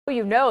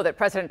You know that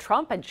President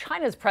Trump and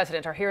China's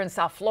president are here in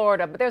South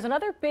Florida, but there's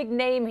another big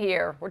name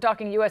here. We're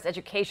talking U.S.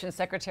 Education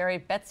Secretary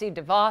Betsy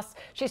DeVos.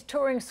 She's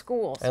touring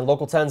schools. And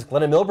Local 10's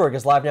Glenna Milberg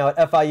is live now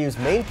at FIU's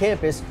main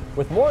campus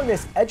with more on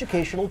this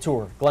educational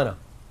tour. Glenna.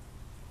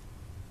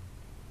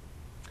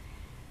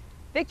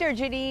 Victor,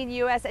 Janine,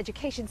 U.S.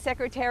 Education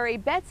Secretary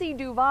Betsy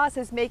DeVos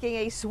is making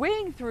a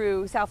swing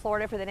through South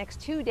Florida for the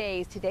next 2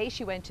 days. Today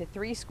she went to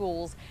 3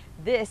 schools.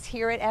 This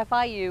here at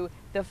FIU,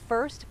 the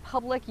first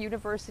public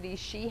university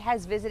she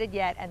has visited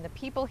yet. And the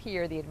people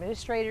here, the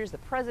administrators, the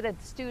president,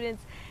 the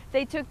students,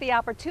 they took the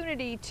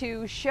opportunity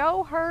to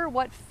show her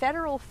what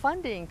federal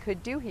funding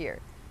could do here.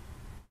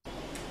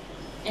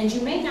 And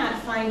you may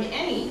not find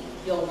any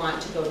you'll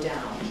want to go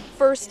down.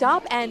 First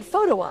stop and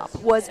photo op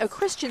was a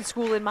Christian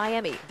school in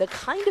Miami, the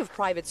kind of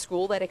private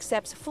school that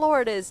accepts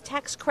Florida's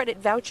tax credit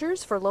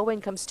vouchers for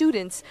low-income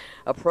students,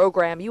 a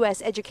program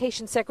U.S.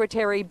 Education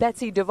Secretary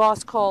Betsy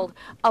DeVos called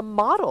a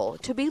model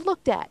to be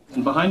looked at.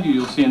 And behind you,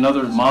 you'll see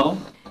another model.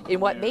 In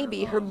what may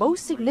be her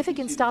most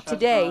significant stop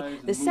today,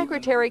 the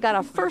secretary got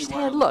a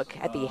first-hand look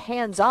at the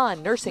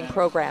hands-on nursing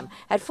program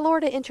at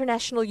Florida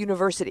International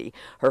University,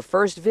 her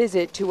first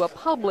visit to a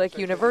public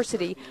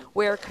university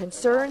where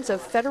concerns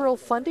of federal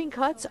funding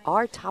cuts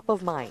are top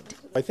of mind.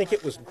 I think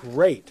it was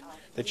great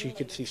that she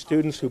could see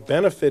students who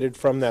benefited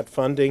from that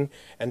funding,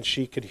 and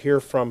she could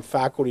hear from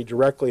faculty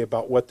directly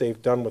about what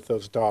they've done with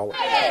those dollars.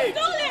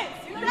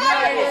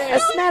 A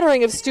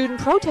smattering of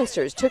student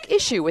protesters took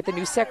issue with the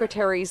new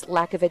secretary's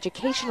lack of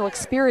educational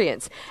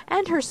experience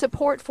and her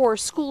support for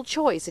school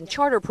choice and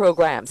charter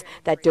programs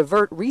that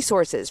divert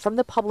resources from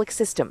the public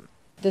system.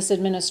 This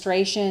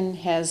administration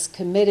has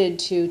committed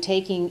to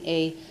taking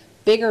a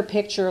bigger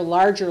picture,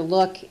 larger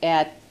look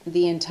at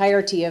the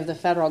entirety of the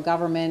federal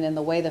government and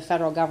the way the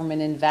federal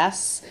government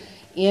invests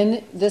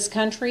in this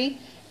country,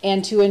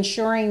 and to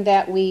ensuring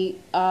that we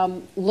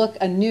look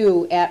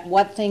anew at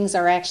what things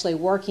are actually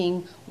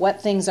working,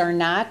 what things are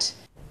not.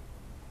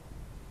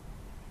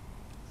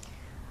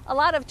 A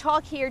lot of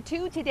talk here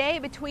too today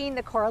between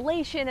the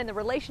correlation and the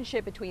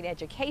relationship between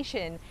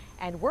education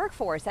and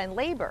workforce and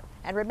labor.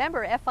 And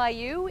remember,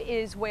 FIU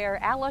is where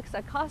Alex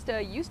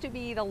Acosta used to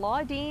be the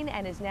law dean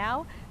and is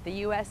now the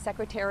U.S.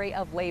 Secretary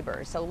of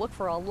Labor. So look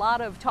for a lot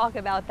of talk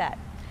about that.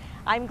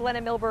 I'm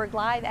Glenna Milberg,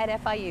 live at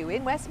FIU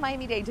in West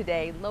Miami-Dade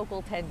today,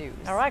 Local 10 News.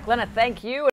 All right, Glenna, thank you.